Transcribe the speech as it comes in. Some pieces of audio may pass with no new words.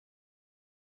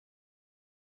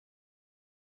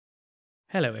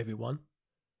Hello everyone.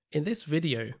 In this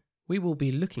video, we will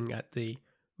be looking at the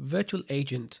virtual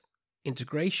agent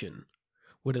integration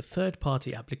with a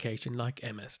third-party application like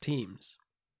MS Teams.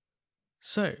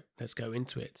 So let's go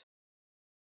into it.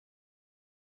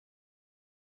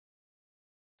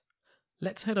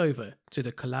 Let's head over to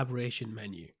the collaboration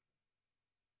menu.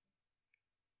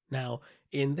 Now,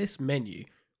 in this menu,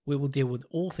 we will deal with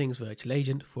all things virtual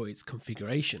agent for its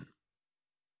configuration.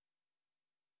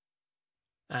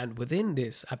 And within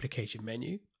this application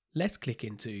menu, let's click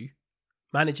into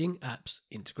Managing Apps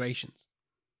Integrations.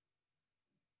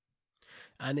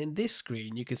 And in this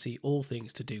screen, you can see all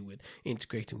things to do with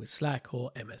integrating with Slack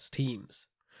or MS Teams.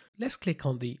 Let's click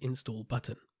on the Install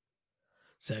button.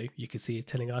 So you can see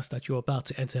it's telling us that you're about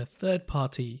to enter a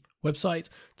third-party website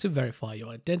to verify your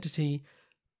identity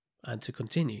and to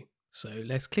continue. So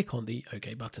let's click on the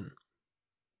OK button.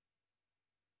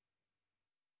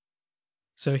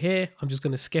 So here, I'm just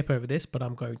going to skip over this, but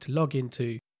I'm going to log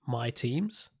into my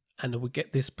Teams and we'll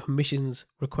get this permissions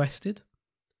requested.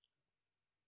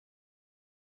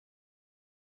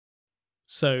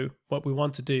 So what we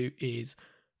want to do is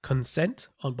consent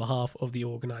on behalf of the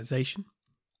organization.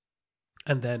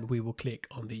 And then we will click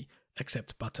on the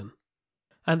accept button.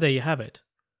 And there you have it.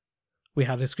 We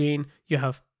have the screen. You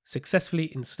have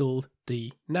successfully installed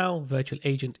the Now Virtual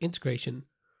Agent integration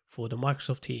for the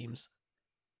Microsoft Teams.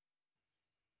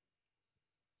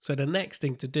 So the next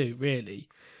thing to do really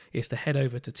is to head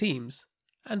over to Teams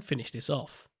and finish this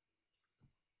off.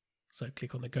 So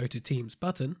click on the Go to Teams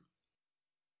button.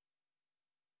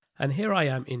 And here I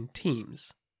am in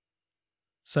Teams.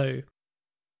 So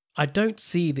I don't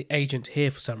see the agent here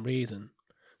for some reason.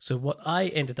 So what I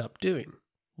ended up doing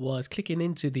was clicking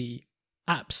into the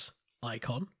apps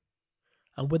icon.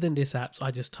 And within this apps, I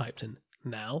just typed in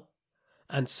Now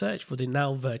and search for the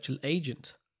Now Virtual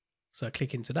Agent. So I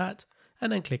click into that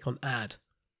and then click on Add.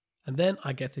 And then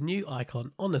I get a new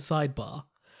icon on the sidebar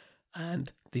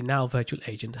and the Now Virtual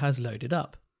Agent has loaded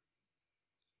up,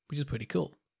 which is pretty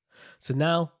cool. So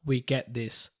now we get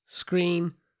this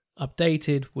screen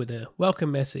updated with a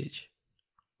welcome message.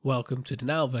 Welcome to the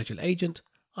Now Virtual Agent.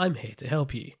 I'm here to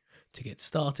help you. To get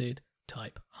started,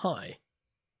 type hi.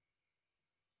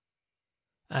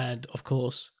 And of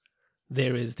course,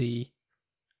 there is the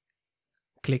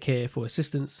click here for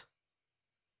assistance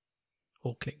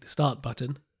or click the start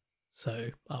button. So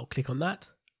I'll click on that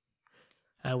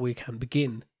and we can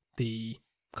begin the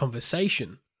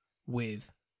conversation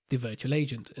with the virtual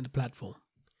agent in the platform.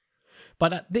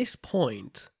 But at this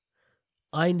point,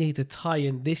 I need to tie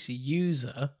in this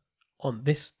user on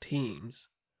this Teams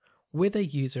with a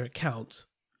user account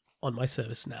on my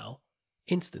ServiceNow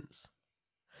instance.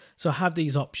 So I have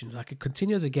these options. I could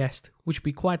continue as a guest, which would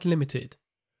be quite limited.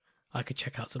 I could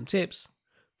check out some tips,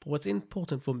 but what's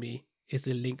important for me is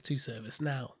the link to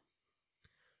ServiceNow.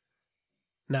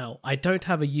 Now, I don't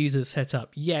have a user set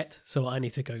up yet, so I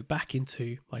need to go back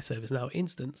into my ServiceNow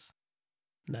instance,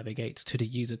 navigate to the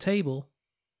user table,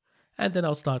 and then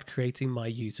I'll start creating my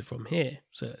user from here.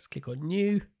 So let's click on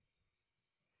New,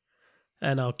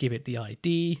 and I'll give it the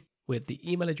ID with the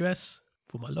email address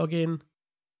for my login,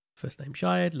 first name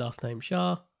Shahid, last name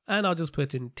Shah, and I'll just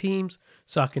put in Teams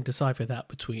so I can decipher that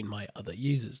between my other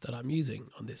users that I'm using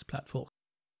on this platform.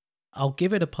 I'll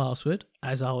give it a password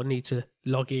as I'll need to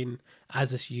log in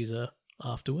as this user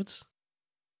afterwards.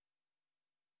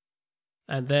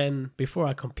 And then before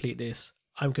I complete this,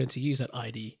 I'm going to use that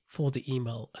ID for the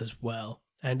email as well.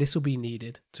 And this will be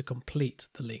needed to complete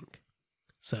the link.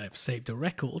 So I've saved a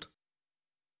record.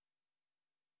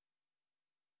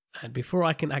 And before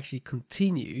I can actually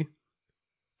continue,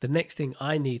 the next thing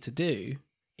I need to do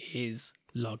is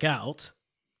log out.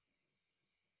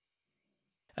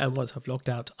 And once I've logged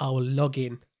out, I will log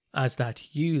in as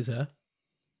that user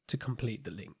to complete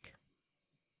the link.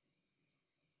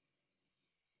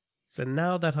 So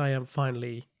now that I am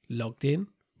finally logged in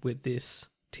with this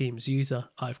Teams user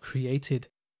I've created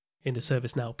in the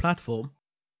ServiceNow platform,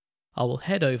 I will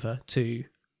head over to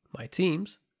my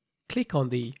Teams, click on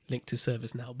the Link to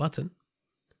ServiceNow button,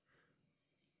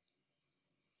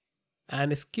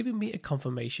 and it's giving me a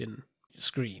confirmation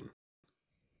screen.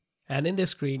 And in this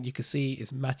screen, you can see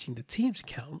it's matching the Teams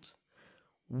account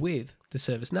with the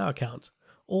ServiceNow account,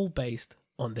 all based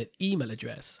on the email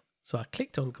address. So I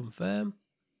clicked on confirm,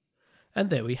 and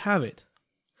there we have it.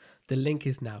 The link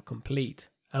is now complete.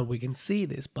 And we can see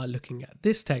this by looking at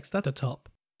this text at the top,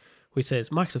 which says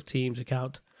Microsoft Teams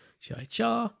account Shahid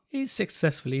Shah is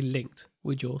successfully linked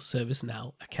with your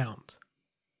ServiceNow account.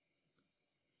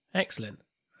 Excellent.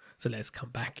 So let's come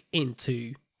back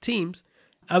into Teams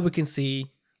and we can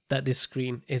see that this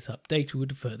screen is updated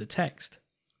with further text.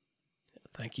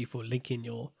 thank you for linking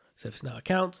your ServiceNow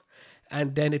account.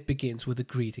 And then it begins with a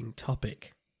greeting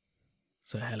topic.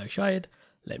 So, hello Shahid,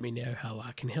 let me know how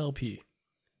I can help you.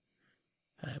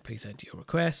 Please enter your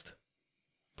request,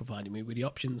 providing me with the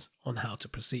options on how to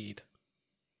proceed.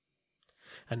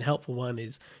 And the helpful one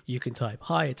is you can type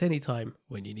hi at any time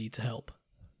when you need to help.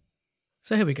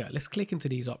 So here we go. Let's click into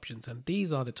these options, and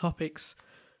these are the topics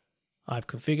I've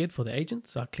configured for the agent.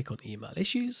 So I'll click on email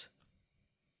issues,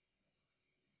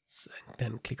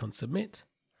 then click on submit.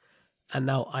 And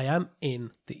now I am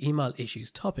in the email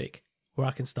issues topic where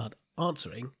I can start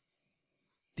answering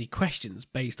the questions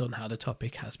based on how the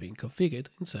topic has been configured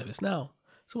in ServiceNow.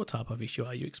 So what type of issue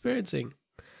are you experiencing?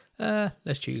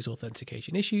 Let's choose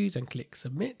authentication issues and click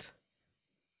submit.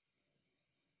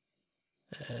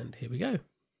 And here we go.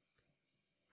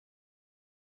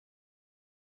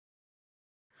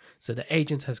 So the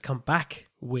agent has come back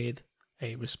with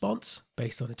a response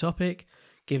based on the topic,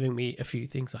 giving me a few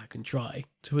things I can try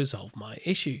to resolve my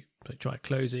issue. So try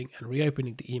closing and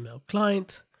reopening the email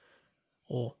client,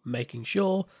 or making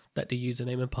sure that the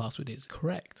username and password is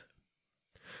correct.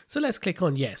 So let's click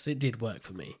on yes, it did work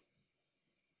for me.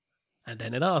 And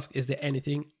then it asks, is there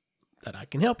anything that I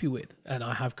can help you with? And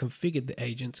I have configured the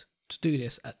agent to do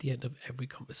this at the end of every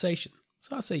conversation.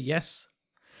 So I'll say yes.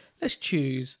 Let's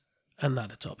choose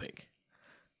another topic.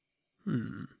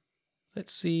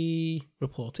 Let's see,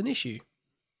 report an issue.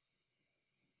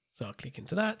 So I'll click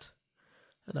into that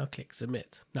and I'll click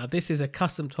submit. Now this is a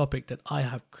custom topic that I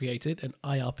have created, and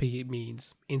IRP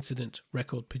means Incident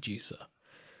Record Producer.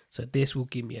 So this will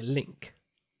give me a link.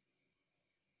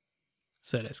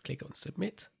 So let's click on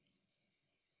submit.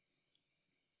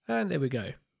 And there we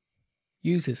go.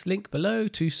 Use this link below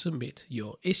to submit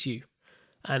your issue.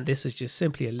 And this is just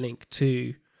simply a link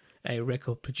to a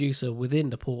record producer within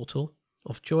the portal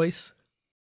of choice.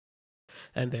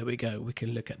 And there we go. We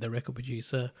can look at the record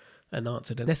producer and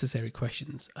answer the necessary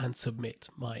questions and submit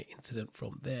my incident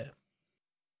from there.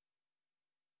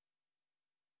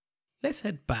 Let's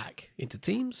head back into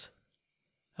Teams.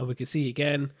 And we can see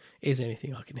again, is there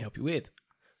anything I can help you with?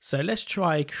 So let's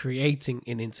try creating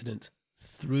an incident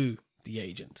through the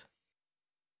agent.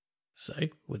 So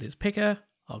with this picker,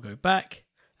 I'll go back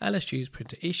and let's choose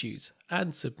printer issues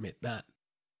and submit that.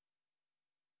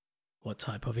 What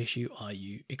type of issue are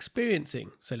you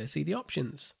experiencing? So let's see the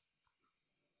options.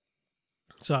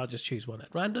 So I'll just choose one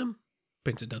at random.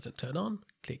 Printer doesn't turn on,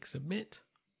 click submit.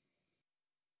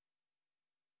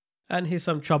 And here's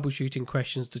some troubleshooting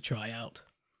questions to try out.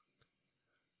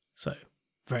 So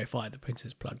verify the printer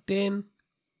is plugged in,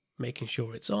 making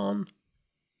sure it's on.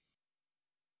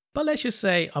 But let's just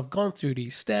say I've gone through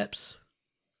these steps.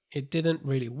 It didn't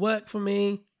really work for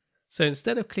me. So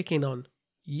instead of clicking on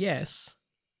yes,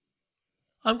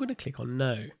 I'm going to click on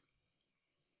no.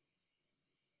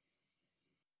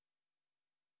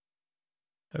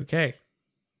 Okay.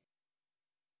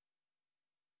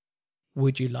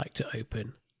 Would you like to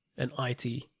open an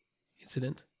IT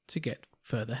incident to get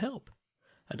further help?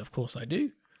 And of course I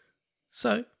do.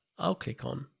 So I'll click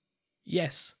on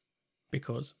yes,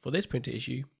 because for this printer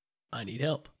issue, I need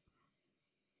help.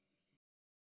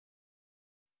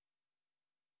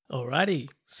 Alrighty,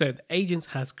 so the agent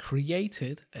has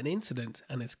created an incident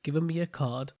and it's given me a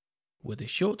card with a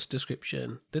short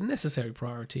description, the necessary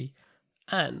priority,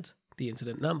 and the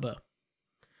incident number.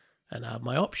 And I have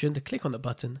my option to click on the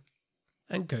button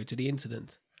and go to the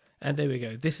incident. And there we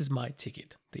go, this is my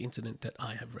ticket, the incident that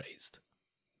I have raised.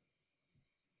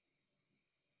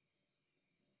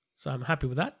 So I'm happy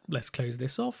with that. Let's close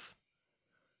this off.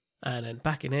 And then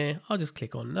back in here, I'll just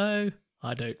click on no,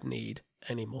 I don't need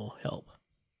any more help.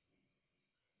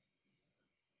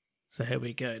 So here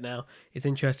we go. Now it's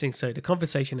interesting. So the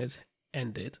conversation has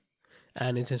ended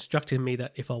and it's instructing me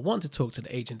that if I want to talk to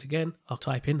the agent again, I'll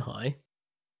type in hi.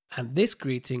 And this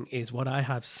greeting is what I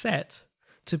have set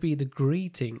to be the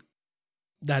greeting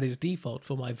that is default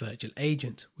for my virtual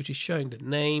agent, which is showing the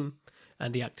name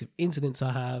and the active incidents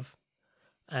I have.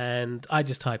 And I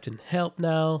just typed in help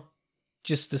now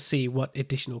just to see what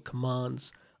additional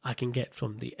commands I can get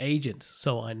from the agent.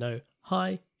 So I know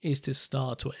hi is to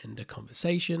start or end a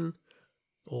conversation,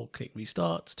 or click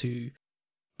restart to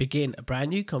begin a brand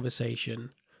new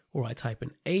conversation, or I type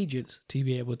in agent to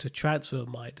be able to transfer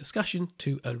my discussion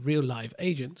to a real live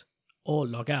agent, or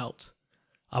log out.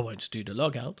 I won't do the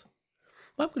log out,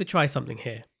 but I'm going to try something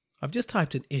here. I've just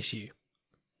typed in issue,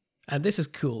 and this is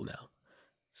cool now.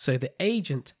 So the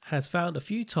agent has found a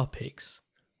few topics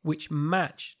which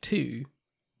match to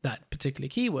that particular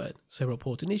keyword. So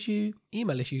report an issue,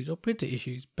 email issues, or printer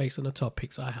issues based on the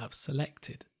topics I have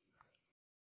selected.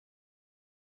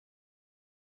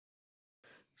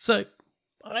 So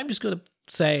I'm just going to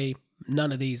say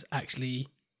none of these actually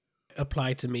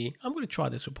apply to me. I'm going to try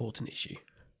this reporting issue.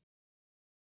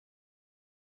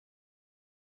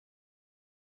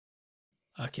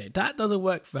 Okay, that doesn't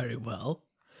work very well.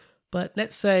 But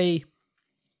let's say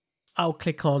I'll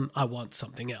click on I want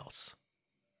something else.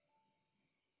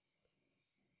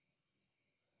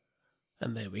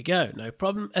 And there we go, no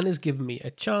problem. And it's given me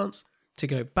a chance to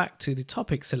go back to the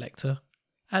topic selector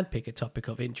and pick a topic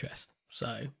of interest.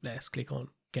 So let's click on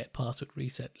Get Password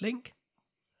Reset link.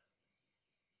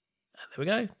 And there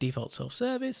we go, default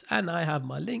self-service. And I have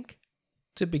my link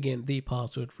to begin the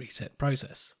password reset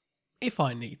process, if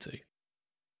I need to.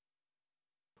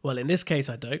 Well, in this case,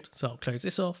 I don't. So I'll close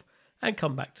this off and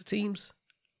come back to Teams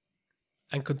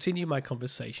and continue my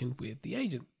conversation with the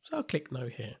agent. So I'll click No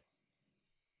here.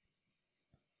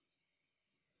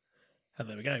 And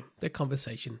there we go. The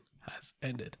conversation has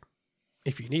ended.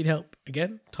 If you need help,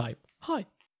 again, type hi.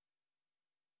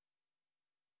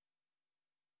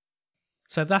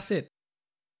 So that's it.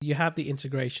 You have the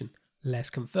integration. Let's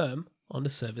confirm on the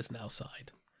ServiceNow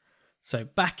side. So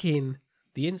back in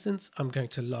the instance, I'm going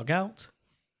to log out,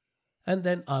 and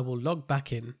then I will log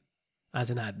back in as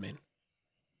an admin.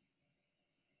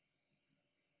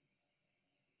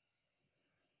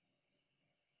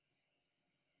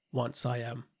 Once I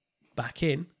am back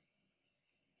in,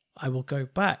 I will go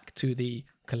back to the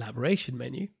collaboration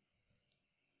menu.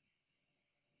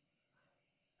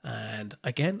 And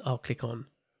again, I'll click on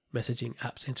Messaging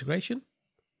Apps Integration.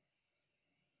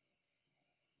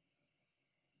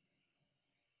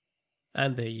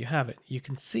 And there you have it. You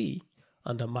can see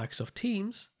under Microsoft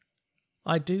Teams,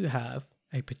 I do have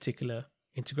a particular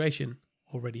integration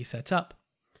already set up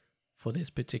for this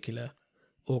particular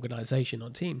organization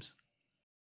on Teams.